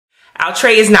Outre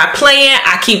is not playing.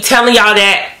 I keep telling y'all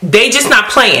that. They just not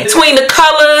playing. Between the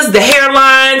colors, the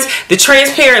hairlines, the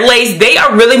transparent lace, they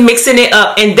are really mixing it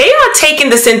up. And they are taking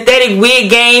the synthetic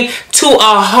wig game to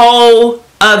a whole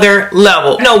other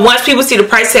level. You know, once people see the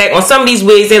price tag on some of these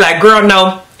wigs, they're like, girl,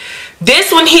 no.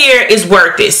 This one here is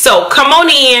worth it. So come on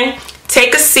in,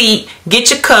 take a seat, get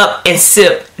your cup, and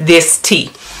sip this tea.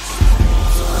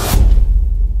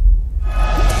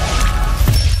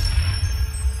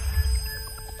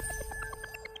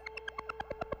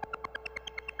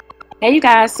 Hey you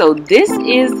guys, so this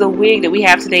is the wig that we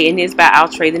have today, and it's by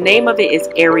Outre. The name of it is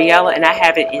Ariella, and I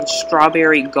have it in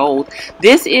strawberry gold.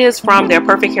 This is from their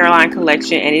Perfect Hairline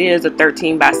collection, and it is a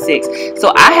 13x6.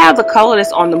 So I have the color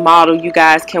that's on the model. You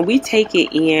guys, can we take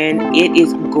it in? It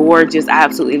is gorgeous. I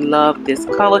absolutely love this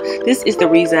color. This is the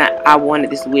reason I wanted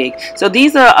this wig. So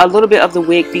these are a little bit of the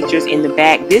wig features in the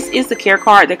back. This is the care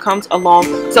card that comes along.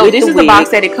 So this is the box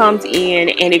that it comes in,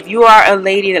 and if you are a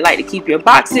lady that like to keep your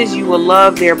boxes, you will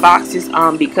love their boxes.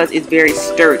 Because it's very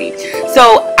sturdy.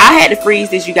 So I had to freeze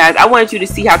this, you guys. I wanted you to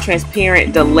see how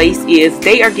transparent the lace is.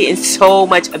 They are getting so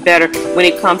much better when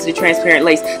it comes to the transparent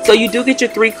lace. So you do get your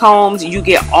 3 combs, you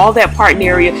get all that parting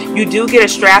area, you do get a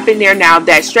strap in there. Now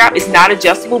that strap is not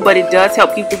adjustable, but it does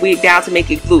help keep the wig down to make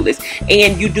it glueless,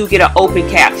 and you do get an open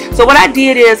cap. So what I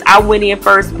did is I went in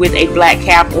first with a black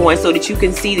cap on so that you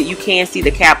can see that you can see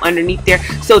the cap underneath there.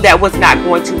 So that was not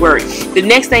going to work. The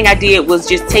next thing I did was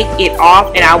just take it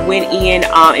off, and I went in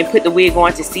and put the wig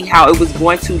on to see how it was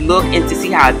going to look and to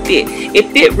see how it fit.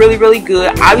 It fit really, really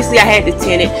good. Obviously I had to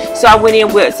tint it, so I went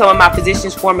in with some of my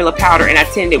Physicians Formula powder and I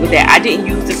tinted it with that. I didn't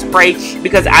use the spray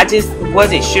because I just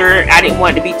wasn't sure. I didn't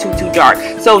want it to be too dark.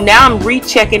 So now I'm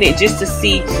rechecking it just to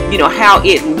see, you know, how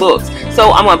it looks.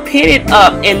 So I'm gonna pin it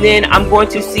up, and then I'm going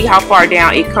to see how far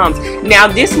down it comes. Now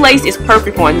this lace is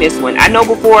perfect on this one. I know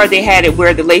before they had it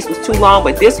where the lace was too long,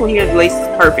 but this one here, the lace is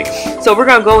perfect. So we're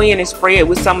gonna go in and spray it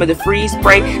with some of the freeze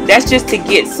spray. That's just to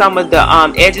get some of the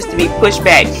edges to be pushed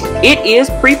back. It is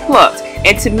pre-plucked,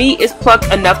 and to me it's plucked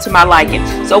enough to my liking.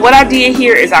 So what I did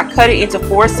here is I cut it into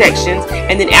 4 sections,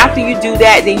 and then after you do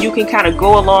that, then you can kind of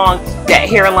go along that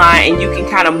hairline and you can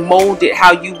kind of mold it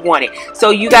how you want it.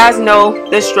 So you guys know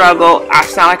the struggle. I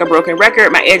sound like a broken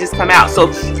record. My edges come out, so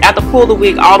I have to pull the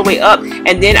wig all the way up,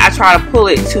 and then I try to pull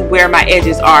it to where my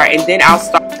edges are, and then I'll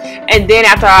start. And then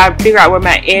after I figure out where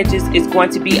my edges is going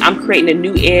to be, I'm creating a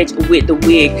new edge with the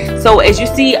wig. So as you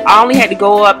see, I only had to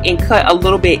go up and cut a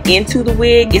little bit into the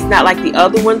wig. It's not like the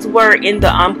other ones were in the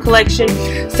collection.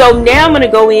 So now I'm going to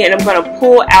go in and I'm going to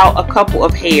pull out a couple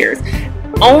of hairs.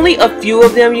 Only a few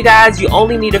of them, you guys. You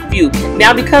only need a few.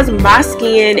 Now because of my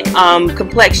skin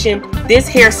complexion, this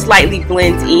hair slightly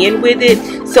blends in with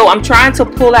it, so I'm trying to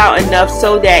pull out enough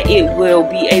so that it will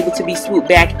be able to be swooped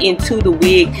back into the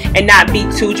wig and not be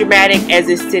too dramatic as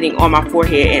it's sitting on my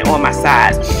forehead and on my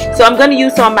sides. So I'm going to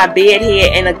use some of my bed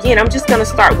head, and again I'm just going to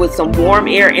start with some warm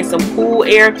air and some cool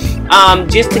air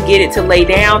just to get it to lay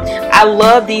down. I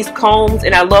love these combs,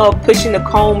 and I love pushing the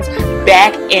combs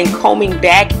back and combing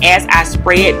back as I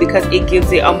spray it because it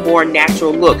gives it a more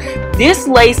natural look. This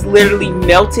lace literally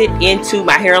melted into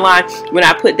my hairline when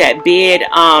I put that bed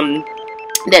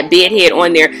head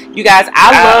on there. You guys,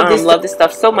 I love this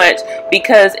stuff so much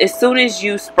because as soon as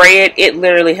you spray it, it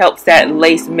literally helps that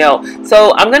lace melt.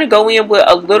 So I'm going to go in with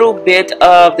a little bit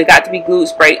of the Got to Be Glued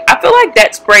spray. I feel like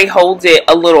that spray holds it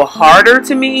a little harder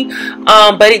to me,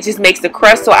 but it just makes the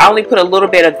crust, so I only put a little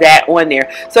bit of that on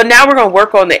there. So now we're going to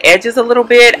work on the edges a little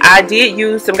bit. I did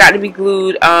use some Got to Be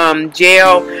Glued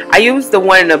gel. I used the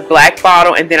one in a black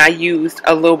bottle, and then I used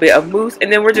a little bit of mousse,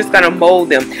 and then we're just going to mold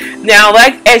them. Now,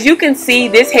 like as you can see,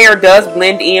 this hair does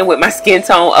blend in with my skin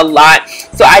tone a lot,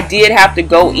 so I did have to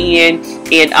go in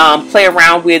and play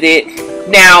around with it.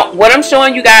 Now what I'm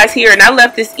showing you guys here, and I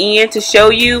left this in to show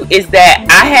you, is that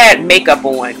I had makeup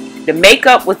on. The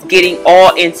makeup was getting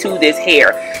all into this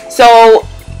hair. So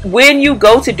when you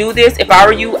go to do this, if I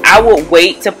were you, I would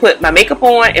wait to put my makeup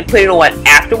on and put it on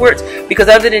afterwards, because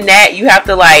other than that you have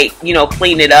to, like, you know,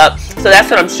 clean it up. So that's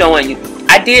what I'm showing you.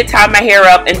 I did tie my hair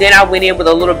up, and then I went in with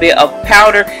a little bit of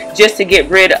powder just to get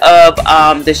rid of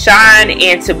the shine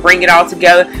and to bring it all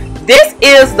together. This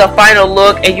is the final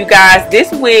look, and you guys,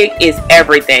 this wig is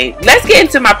everything. Let's get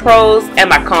into my pros and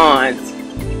my cons.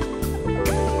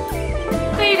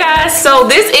 Hey guys, so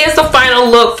this is the final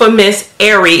look for Miss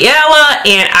Ariella,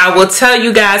 and I will tell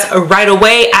you guys right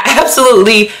away, I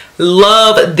absolutely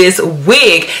love this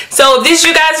wig. So if this is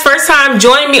you guys' first time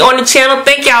joining me on the channel,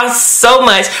 thank y'all so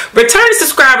much. Returning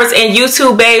subscribers and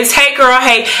YouTube babes, hey girl,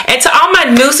 hey. And to all my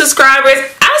new subscribers,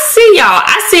 I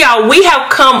I see y'all. We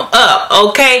have come up,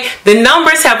 okay? The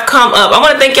numbers have come up. I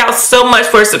want to thank y'all so much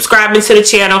for subscribing to the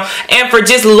channel and for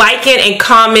just liking and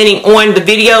commenting on the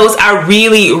videos. I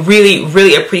really, really,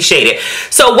 really appreciate it.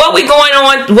 So what's going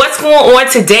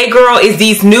on today, girl, is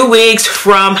these new wigs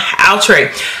from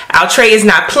Outre. Outre is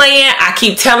not playing. I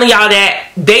keep telling y'all that.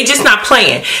 They just not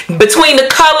playing. Between the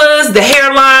colors, the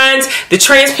hairlines, the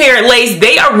transparent lace,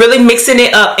 they are really mixing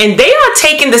it up. And they are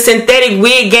taking the synthetic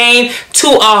wig game to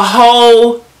a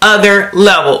whole other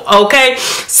level, okay?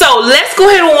 So let's go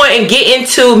ahead on and get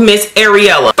into Miss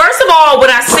Ariella. First of all, when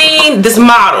I seen this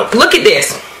model, look at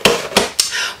this.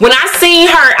 When I seen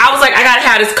her, I was like, I gotta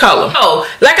have this color. So,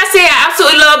 like I said, I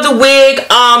absolutely love the wig.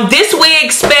 This wig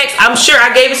specs, I'm sure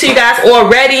I gave it to you guys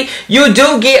already. You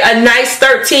do get a nice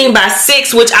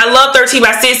 13x6, which I love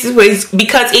 13x6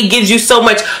 because it gives you so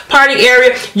much party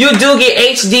area. You do get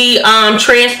HD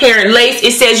transparent lace.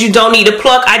 It says you don't need to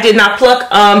pluck. I did not pluck.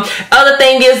 Other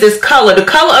thing is this color. The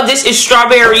color of this is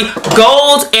strawberry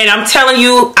gold, and I'm telling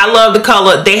you, I love the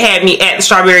color. They had me at the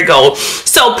strawberry gold.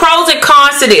 So pros and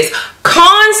cons to this.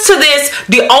 Cons to this,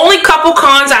 the only couple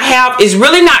cons I have is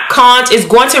really not cons, it's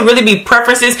going to really be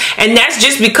preferences, and that's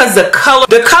just because the color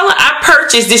I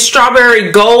purchased, this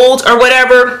strawberry gold or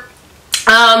whatever,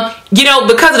 you know,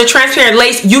 because of the transparent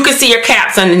lace, you can see your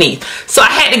caps underneath. So I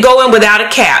had to go in without a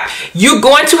cap. You're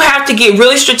going to have to get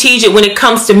really strategic when it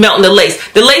comes to melting the lace.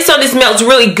 The lace on this melts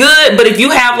really good, but if you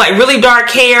have like really dark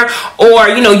hair, or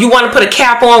you know, you want to put a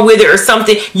cap on with it or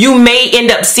something, you may end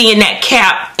up seeing that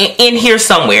cap in here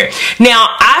somewhere.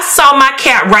 Now, I saw my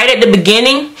cap right at the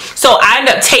beginning, so I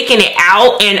ended up taking it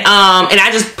out, and I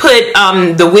just put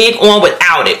the wig on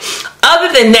without it.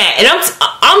 Other than that, and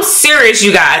I'm serious,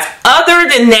 you guys, other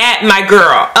than that, my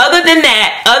girl, other than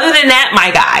that,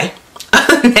 my guy,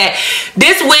 other than that,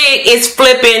 this wig is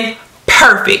flipping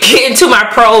perfect. Getting to my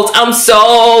pros, I'm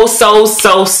so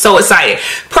excited.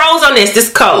 Pros on this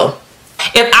color.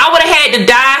 If I would have had to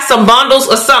dye some bundles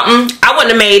or something, I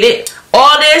wouldn't have made it.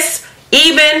 All this,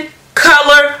 even,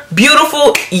 color,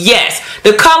 beautiful, yes.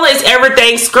 The color is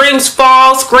everything. Screams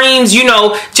fall, screams, you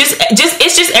know,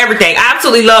 it's just everything. I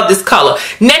absolutely love this color.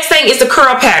 Next thing is the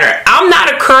curl pattern. I'm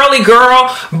not a curly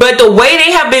girl, but the way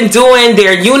they have been doing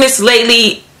their units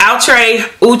lately,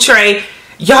 Outre,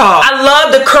 y'all, I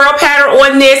love the curl pattern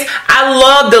on this. I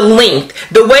love the length.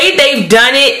 The way they've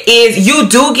done it is you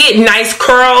do get nice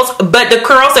curls, but the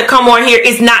curls that come on here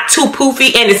is not too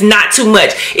poofy and it's not too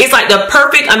much. It's like the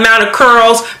perfect amount of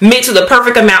curls mixed with the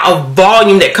perfect amount of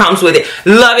volume that comes with it.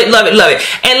 Love it, love it, love it.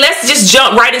 And let's just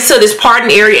jump right into this parting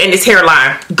area and this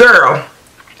hairline. Girl,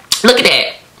 look at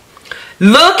that.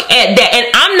 Look at that. And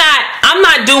I'm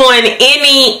not doing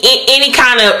any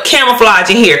kind of camouflage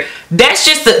in here. That's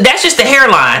just the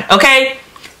hairline, okay?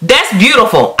 That's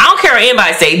beautiful. I don't care what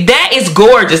anybody say. That is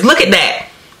gorgeous. Look at that.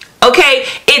 Okay,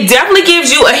 it definitely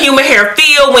gives you a human hair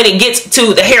feel when it gets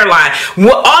to the hairline.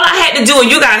 All I had to do,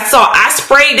 and you guys saw, I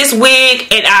sprayed this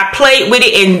wig and I played with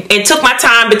it and took my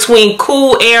time between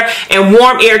cool air and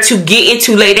warm air to get it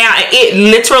to lay down, and it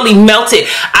literally melted.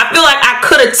 I feel like I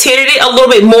could have tinted it a little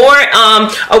bit more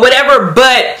or whatever,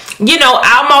 but you know,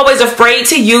 I'm always afraid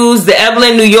to use the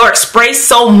Evelyn New York spray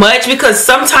so much because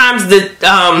sometimes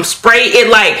the spray, it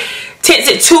like tints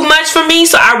it too much for me,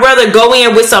 so I'd rather go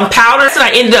in with some powder. That's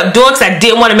what I ended up doing because I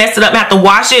didn't want to mess it up and have to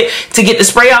wash it to get the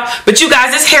spray off. But you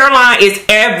guys, this hairline is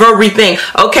everything.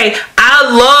 Okay, I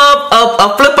love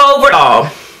a flip over.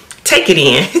 Oh, take it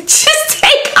in. Just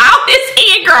take all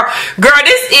this in, girl. Girl,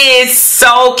 this is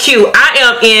so cute. I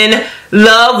am in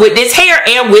love with this hair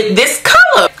and with this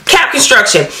color. Cap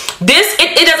construction. This,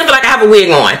 it doesn't feel like I have a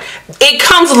wig on. It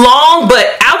comes long,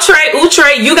 but Outre,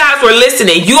 you guys were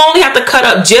listening. You only have to cut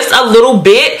up just a little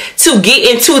bit to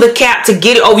get into the cap to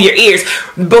get it over your ears.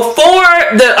 Before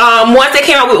the ones that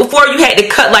came out with before, you had to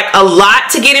cut like a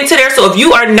lot to get into there. So if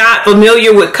you are not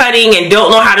familiar with cutting and don't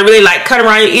know how to really like cut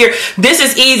around your ear, this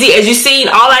is easy. As you seen,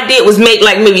 all I did was make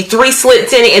like maybe 3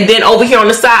 slits in it, and then over here on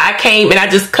the side I came and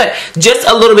I just cut just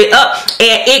a little bit up,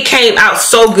 and it came out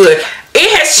so good. It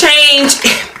has changed.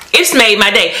 It's made my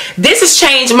day. This has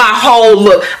changed my whole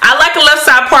look. I like the left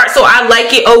side part, so I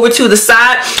like it over to the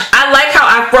side. I like how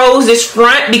I froze this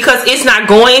front because it's not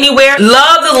going anywhere.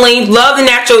 Love the length, love the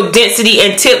natural density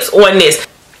and tips on this.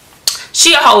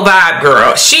 She a whole vibe,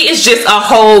 girl. She is just a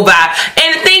whole vibe.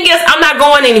 And the thing is, I'm not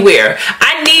going anywhere.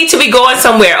 I need to be going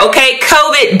somewhere, okay?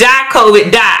 COVID,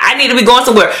 die, I need to be going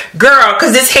somewhere. Girl,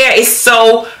 because this hair is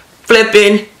so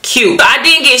flipping cute. I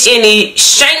didn't get any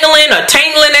shangling or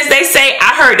tangling, as they say.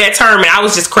 I heard that term and I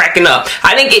was just cracking up.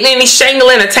 I didn't get any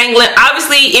shangling or tangling.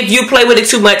 Obviously, if you play with it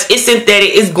too much, it's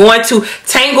synthetic. It's going to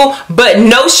tangle, but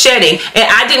no shedding. And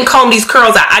I didn't comb these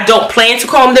curls out. I don't plan to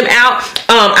comb them out.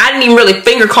 I didn't even really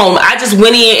finger comb. I just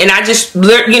went in and I just,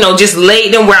 you know, just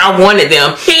laid them where I wanted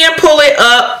them. Can pull it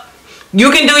up. You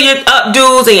can do your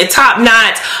updos and your top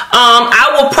knots.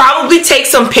 I will probably take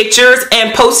some pictures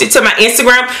and post it to my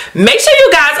Instagram. Make sure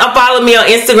you guys are following me on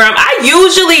Instagram. I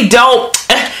usually don't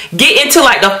get into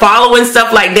like the following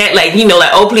stuff like that. Like, you know,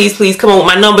 like, oh, please come on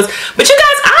with my numbers. But you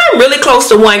guys, I'm really close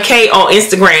to 1K on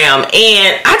Instagram.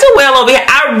 And I do well over here.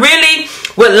 I really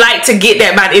would like to get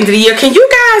that by the end of the year. Can you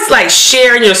guys like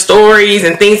share your stories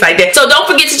and things like that? So don't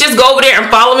forget to just go over there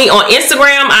and follow me on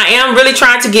Instagram. I am really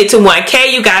trying to get to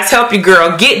 1K. You guys help your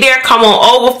girl get there. Come on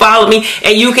over, follow me,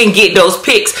 and you can get those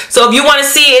pics. So if you want to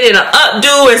see it in an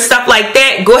updo and stuff like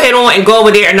that, go ahead on and go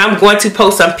over there, and I'm going to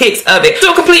post some pics of it.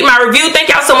 To complete my review,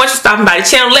 thank y'all so much for stopping by the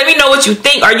channel. Let me know what you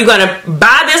think. Are you gonna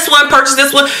buy this one, purchase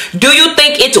this one? Do you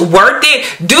think it's worth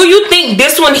it? Do you think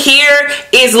this one here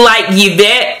is like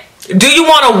Yvette? Do you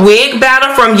want a wig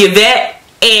battle from Yvette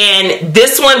and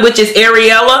this one, which is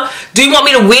Ariella? Do you want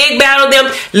me to wig battle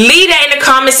them? Leave that in the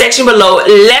comment section below.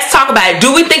 Let's talk about it.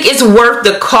 Do we think it's worth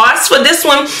the cost for this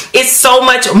one? It's so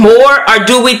much more, or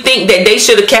do we think that they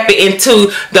should have kept it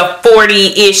into the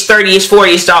 40-ish, 30-ish,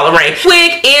 40-ish dollar range?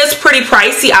 Wig is pretty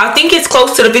pricey. I think it's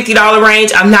close to the $50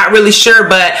 range. I'm not really sure,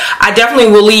 but I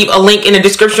definitely will leave a link in the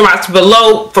description box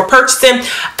below for purchasing.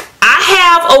 I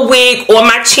have a wig on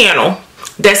my channel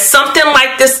that's something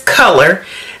like this color.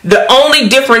 The only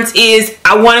difference is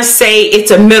I want to say it's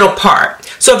a middle part.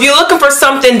 So if you're looking for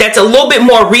something that's a little bit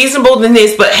more reasonable than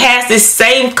this but has this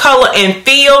same color and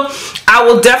feel, I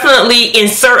will definitely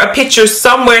insert a picture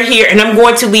somewhere here, and I'm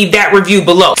going to leave that review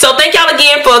below. So thank y'all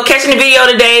again for catching the video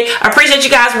today. I appreciate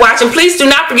you guys watching. Please do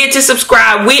not forget to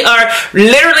subscribe. We are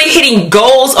literally hitting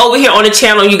goals over here on the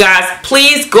channel, you guys.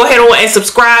 Please go ahead on and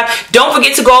subscribe. Don't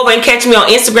forget to go over and catch me on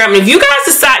Instagram. And if you guys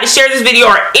decide to share this video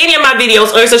or any of my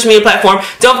videos on your social media platform,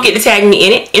 don't forget to tag me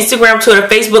in it. Instagram, Twitter,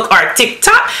 Facebook, or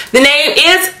TikTok. The name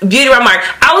is Beautiebymark.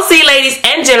 I will see you ladies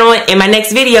and gentlemen in my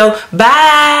next video.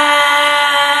 Bye.